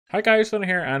Hi guys, Luna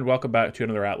here, and welcome back to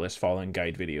another Atlas Fallen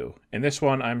guide video. In this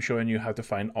one, I'm showing you how to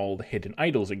find all the hidden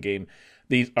idols in-game.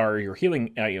 These are your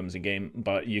healing items in-game,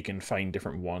 but you can find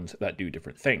different ones that do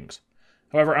different things.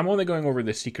 However, I'm only going over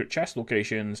the secret chest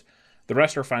locations. The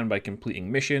rest are found by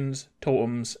completing missions,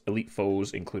 totems, elite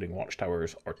foes, including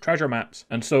watchtowers, or treasure maps,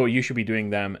 and so you should be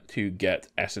doing them to get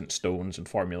essence stones and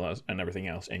formulas and everything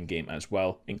else in-game as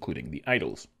well, including the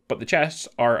idols. But the chests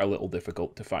are a little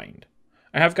difficult to find.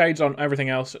 I have guides on everything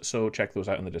else, so check those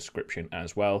out in the description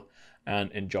as well,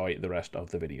 and enjoy the rest of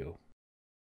the video.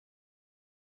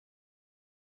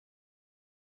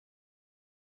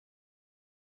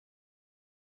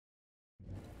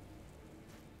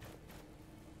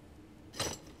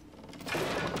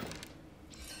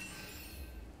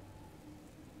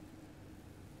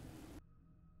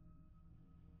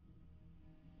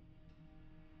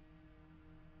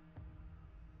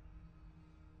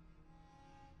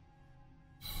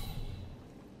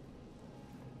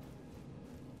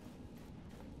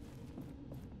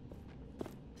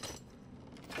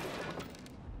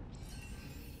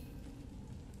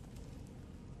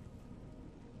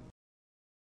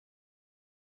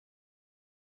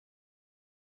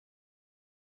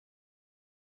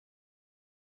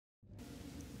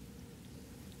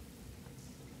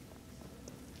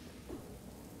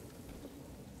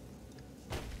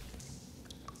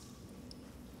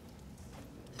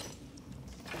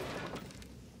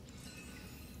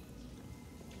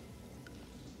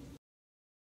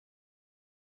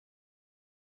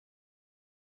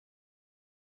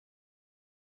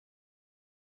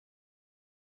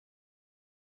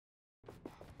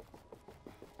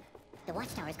 The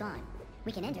watchtower is gone.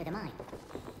 We can enter the mine.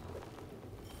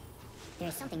 There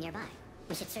is something nearby.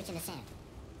 We should search in the sand.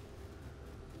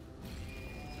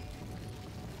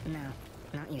 No,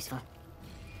 not useful.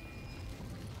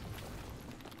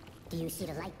 Do you see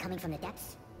the light coming from the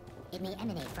depths? It may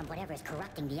emanate from whatever is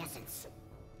corrupting the essence.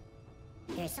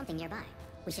 There is something nearby.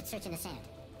 We should search in the sand.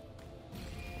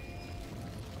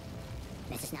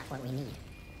 This is not what we need.